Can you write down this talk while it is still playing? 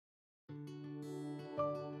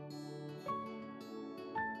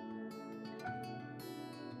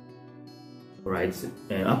right?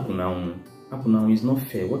 Up now is not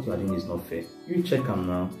fair. What you are doing is not fair. You check them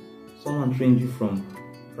now. Someone trained you from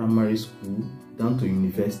primary school down to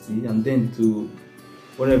university and then to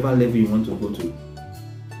whatever level you want to go to,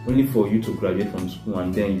 only for you to graduate from school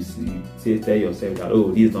and then you tell yourself that,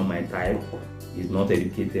 oh, this is not my type, he's not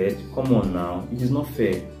educated. Come on now, it is not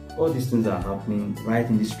fair. All these things are happening right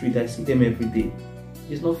in the street. I see them every day.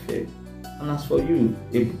 It's not fair. And as for you,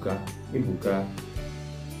 Ebuka,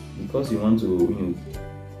 because you want to,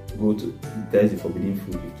 go to taste the forbidden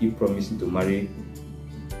fruit, you keep promising to marry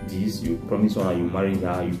this, you promise one that you marry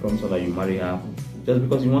her, you promise one that you marry her, just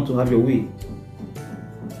because you want to have your way.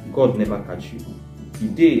 God never catch you. The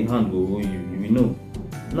day hand will hold you, you will know.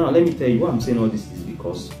 Now let me tell you, why I'm saying all this is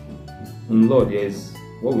because in law there is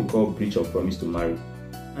what we call breach of promise to marry.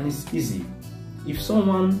 And it's easy. If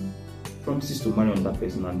someone promises to marry on that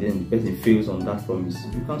person and then the person fails on that promise,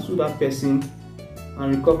 you can sue that person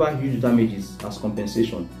and recover huge damages as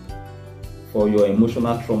compensation for your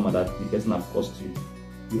emotional trauma that the person has caused you.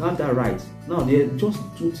 You have that right. Now there are just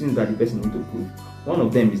two things that the person needs to prove. One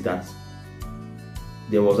of them is that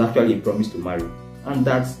there was actually a promise to marry, and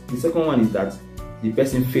that the second one is that the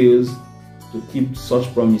person fails to keep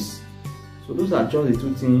such promise. So those are just the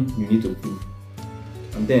two things you need to prove,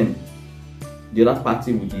 and then the other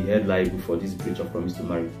party will be held liable for this breach of promise to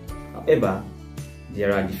marry. However,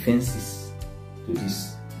 there are defenses to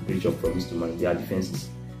this breach of promise to marry. There are defenses.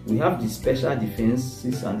 We have the special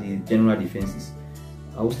defenses and the general defenses.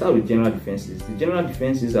 I will start with general defenses. The general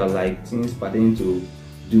defenses are like things pertaining to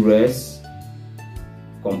duress,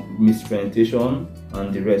 misrepresentation,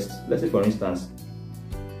 and the rest. Let's say, for instance,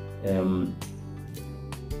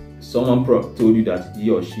 someone told you that he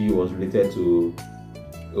or she was related to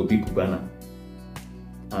Obi Kubana,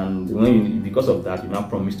 and because of that, you now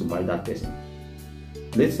promise to marry that person.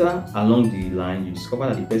 Later along the line, you discover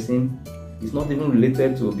that the person is not even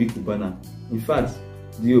related to Obi Kubana. In fact,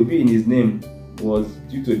 the Obi in his name was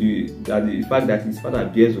due to the fact that his father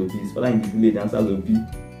bears Obi, his father in the village answers Obi,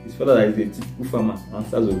 his father that is a typical farmer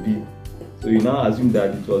answers Obi. So you now assume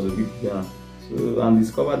that it was Obi Kubana. So and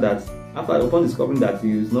discover that upon discovering that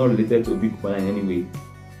he is not related to Obi Kubana in any way,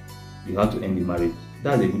 you have to end the marriage.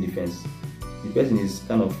 That's a good defense. The person is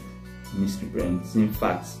kind of misrepresenting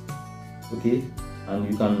facts, okay,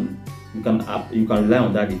 and you can rely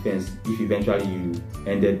on that defense if eventually you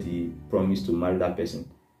ended the promise to marry that person.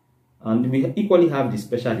 And we equally have the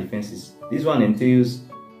special defenses. This one entails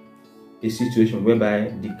a situation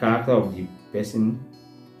whereby the character of the person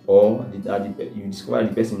or you discover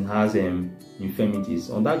the person has infirmities.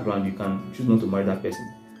 On that ground, you can choose not to marry that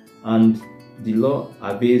person, and the law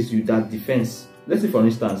avails you that defense. Let's say, for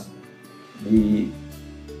instance,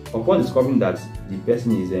 upon discovering that the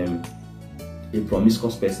person is a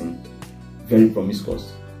promiscuous person, very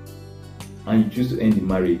promiscuous, and you choose to end the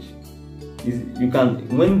marriage, you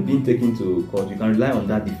can, when being taken to court, you can rely on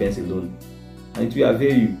that defense alone, and it will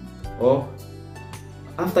avail you. Or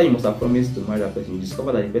after you must have promised to marry that person, you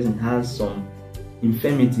discover that the person has some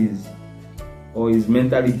infirmities or is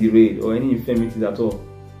mentally derailed or any infirmities at all,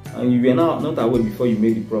 and you were not aware before you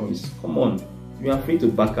made the promise. Come on, you are free to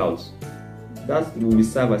back out. That will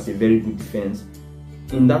serve as a very good defense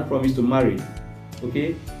in that promise to marry.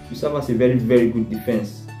 Okay, you serve as a very, very good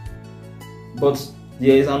defense. But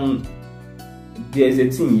there is a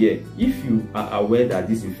thing here. If you are aware that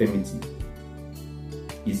this infirmity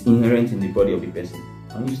is inherent in the body of the person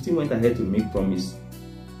and you still went ahead to make promise,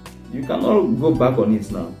 you cannot go back on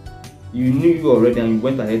it now. You knew you already and you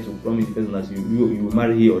went ahead to promise the person that you will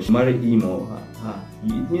marry he or she, marry him or her.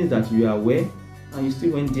 It means that you are aware and you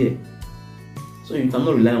still went there. So you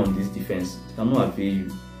cannot rely on this defense. It cannot avail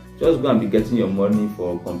you. Just go and be getting your money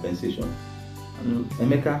for compensation. And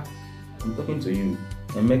Emeka, I'm talking to you.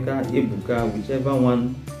 Emeka, Ebuka, whichever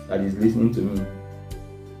one that is listening to me,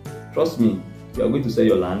 trust me, you are going to sell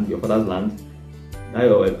your land, your father's land.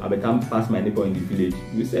 Now I become past my neighbor in the village.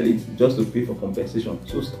 You sell it just to pay for compensation.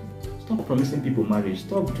 So stop promising people marriage.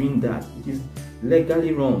 Stop doing that. It is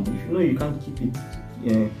legally wrong. If you know you can't keep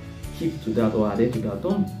it, keep to that or adhere to that,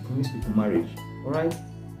 don't promise people marriage. Alright?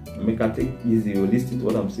 Make it take easy or listen to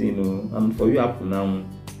what I'm saying. And for you up now,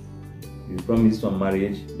 you promise some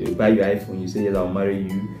marriage, they will buy you iPhone, you say yes, I'll marry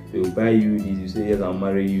you. They will buy you this, you say yes, I'll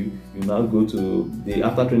marry you. You now go to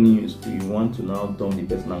after training you in school, you want to now dump the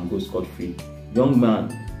person and go scot-free. Young man,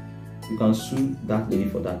 you can sue that lady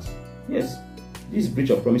for that. Yes, this breach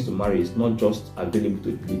of promise to marry is not just available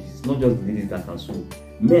to the ladies. It's not just the ladies that can sue.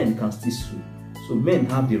 Men can still sue. So men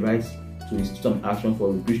have the right to institute an action for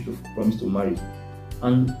a breach of promise to marry.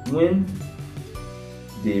 And when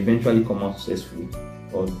they eventually come out successful,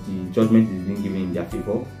 or the judgment is being given in their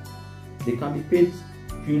favor, they can be paid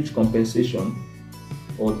huge compensation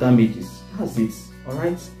or damages. That's it.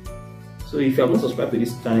 Alright. So if you have not subscribed to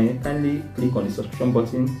this channel, kindly click on the subscription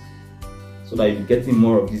button so that you're getting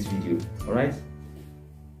more of this video. Alright.